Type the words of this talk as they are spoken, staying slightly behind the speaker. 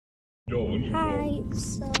Hi,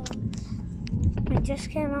 so I just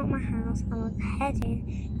came out of my house and I'm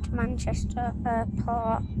heading to Manchester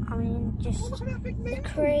Airport. I mean, just the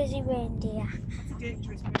crazy reindeer. That's a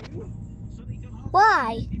dangerous move.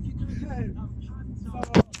 Why?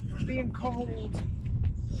 For being cold.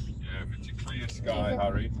 Yeah, if it's a clear sky,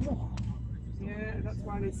 Harry. Yeah, that's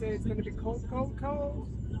why they say it's going to be cold, cold, cold.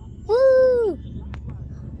 Woo!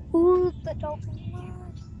 Ooh, the dolphin.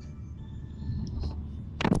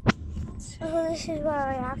 So this is where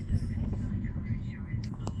I am.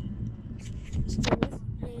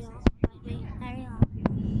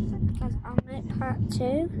 Because I'm at part 2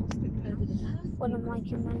 when I'm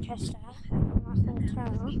like in Manchester in my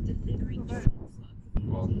hotel.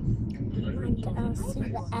 And I'll see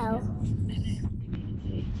the L.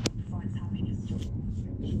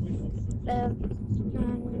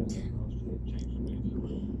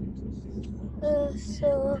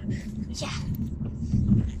 So yeah,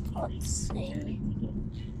 let's see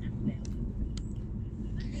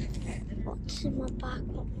what's in my bag,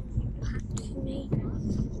 what packed for me.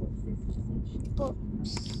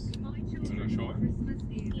 Books.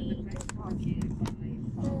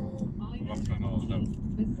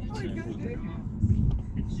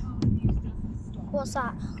 What's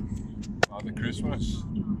that? Father Christmas.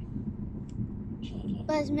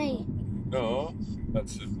 Where's me? No,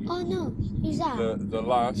 that's it. Oh no, who's that? The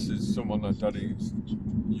lass is someone that Daddy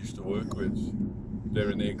used to work with. They're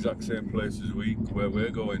in the exact same place as where we're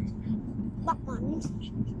going. That one.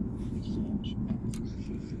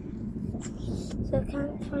 So I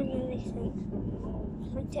can't find anything.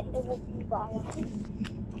 I take the walking bar.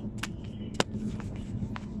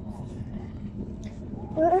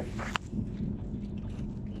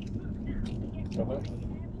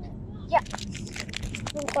 Yeah.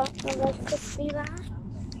 We've got the red crispy bar.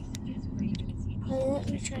 Let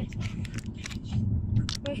me try.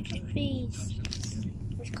 Where's crispies?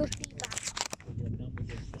 Where's crispy bar?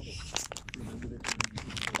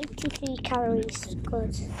 83 calories.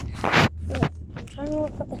 Good. Look, I'm trying to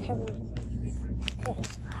look at the camera. Okay,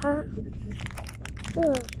 huh?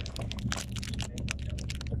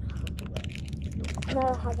 I've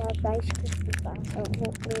never had a rice crispy bar, so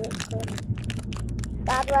hopefully it's good.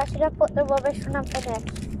 Dad, where should I put the rubbish when I'm finished?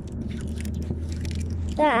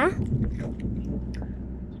 There?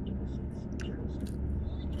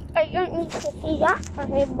 I don't need to see that. I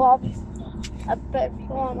mean, Bob, a bit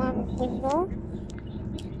from my window.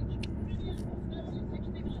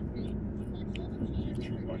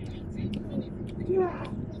 Yeah.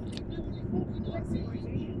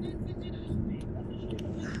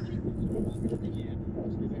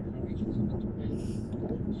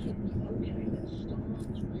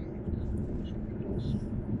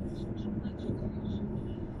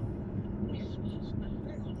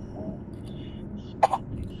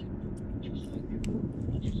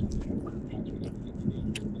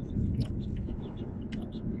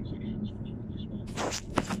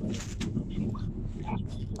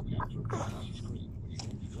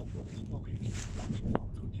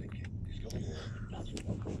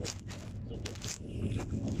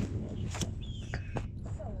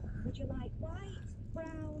 Would you like white,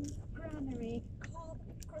 brown, granary, cob,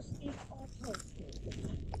 crusty, or toasted?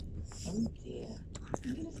 Oh dear.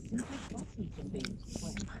 Even a simple button can be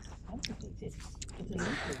complicated. But a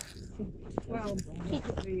little Well,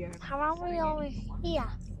 How are we always here?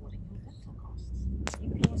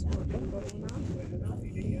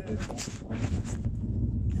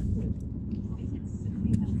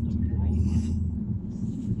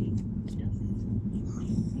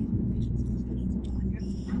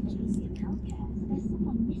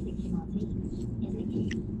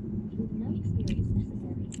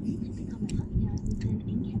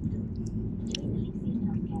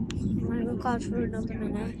 I'm going to record for another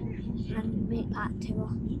minute and make part 2.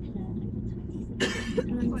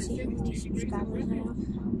 And then see how many subscribers I have.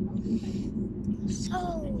 So,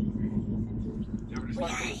 Yeah, but it's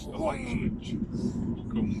like a light switch.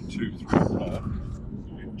 Come 2 through there,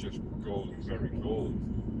 it just goes very cold.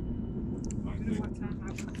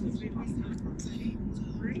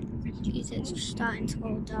 Jesus, it's starting to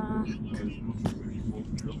go dark.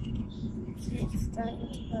 It's starting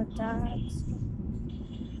to go dark.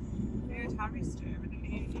 I heard Harry stirring and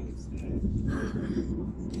Ian stirring.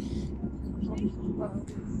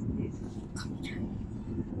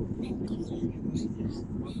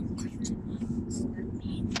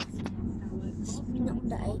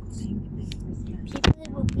 Under 8. People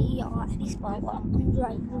that will be at any spot are under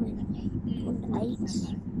 8 women. Under 8.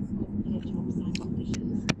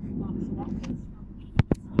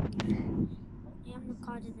 I am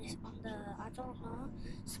recording this on the, I don't know,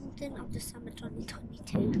 something of December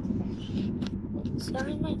 2022.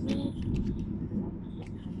 Sorry, my man.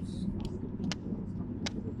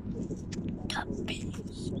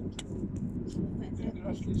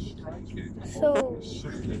 So,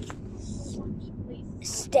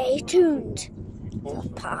 stay tuned for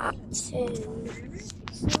part 2.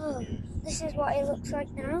 So, this is what it looks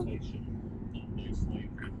like now.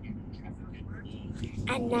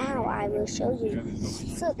 And now I will show you.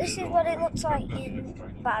 So, this is what it looks like in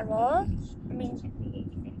Barrow.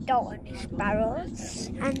 Dalton is Barrow.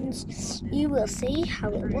 And you will see how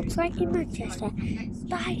it looks like in Manchester.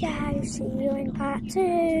 Bye guys, see you in part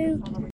 2.